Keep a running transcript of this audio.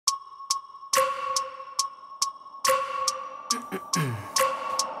I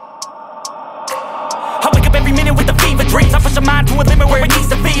wake up every minute with the fever dreams. I push my mind to a limit where it needs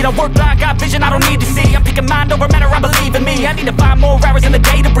to be. I work blind, got vision I don't need to see. I'm picking mind over matter, I believe in me. I need to find more hours in the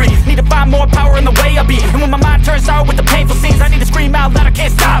day to breathe. Need to find more power in the way I be. And when my mind turns sour with the painful scenes, I need to scream out loud, I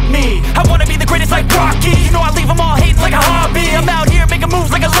can't stop me. I wanna be the greatest like Rocky. You know I leave them all hating like a hobby. I'm out here making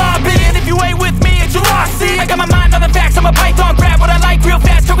moves like a lobby. And if you ain't with me, it's your loss. See, I got my mind on the facts, I'm a python. Grab what I like real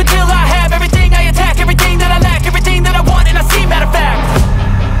fast, choke until I have everything I attack, everything that I lack, everything that I want, and I see, matter of fact.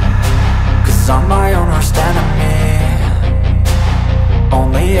 Cause I'm my own worst enemy.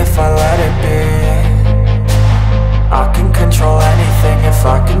 Only if I let it be. I can control anything if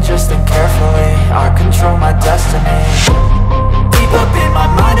I can just think carefully. I control my destiny. Deep up in my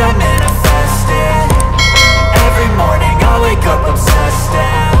mind I manifest it. Every morning I wake up obsessed,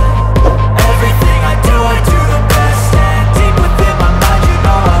 and everything I do the best. And deep within my mind you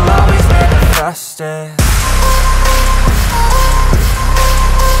know I'll always manifest it.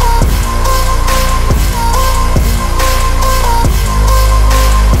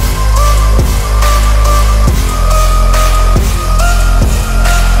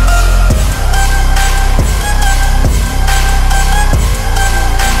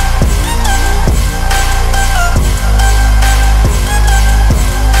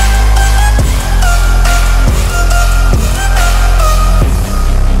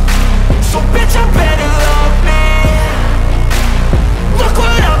 So bitch, I better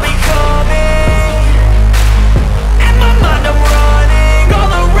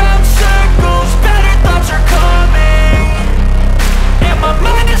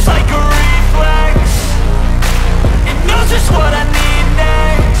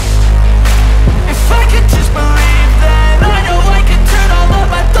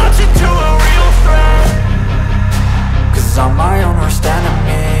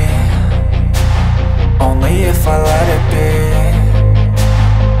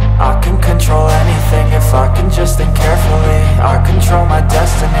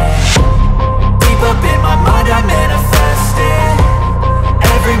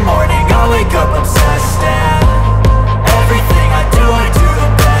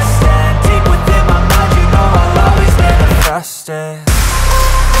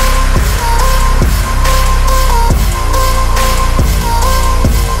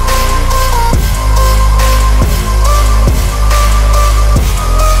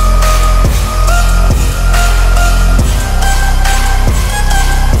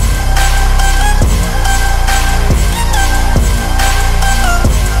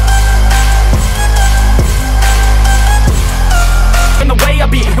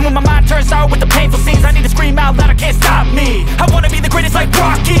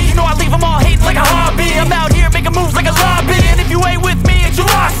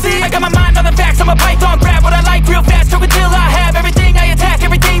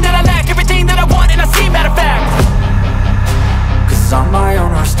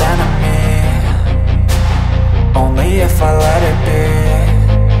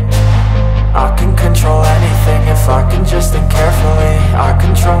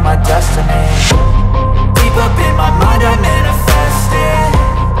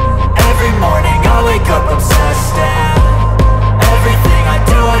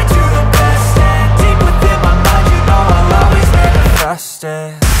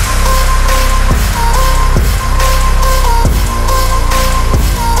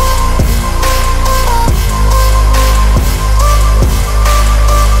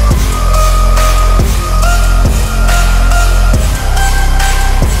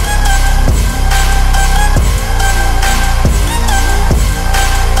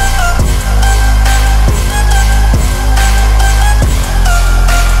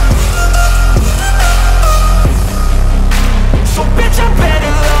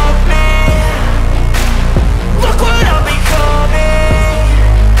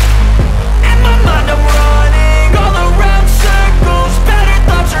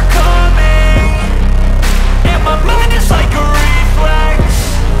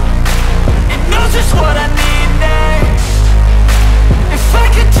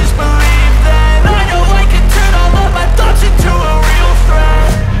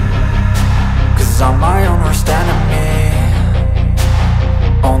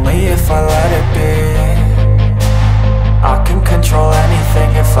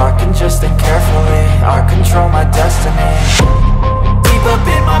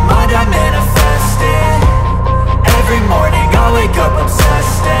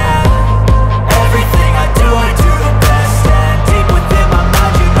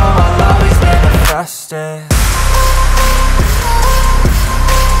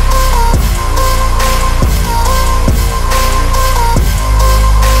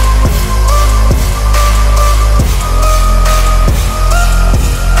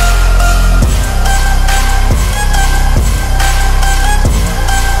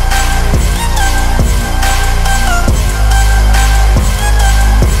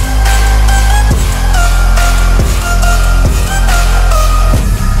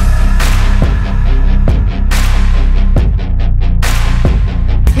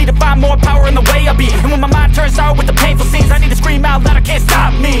to find more power in the way I be. And when my mind turns sour with the painful scenes, I need to scream out loud, I can't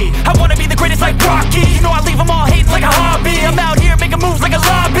stop me. I wanna be the greatest like Rocky. You know I leave them all hating like a hobby. I'm out here making moves like a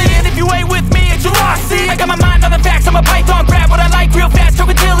lobby. And if you ain't with me, it's your loss, see. I got my mind on the facts, I'm a python, grab what I like real fast,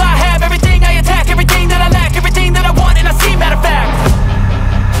 choke it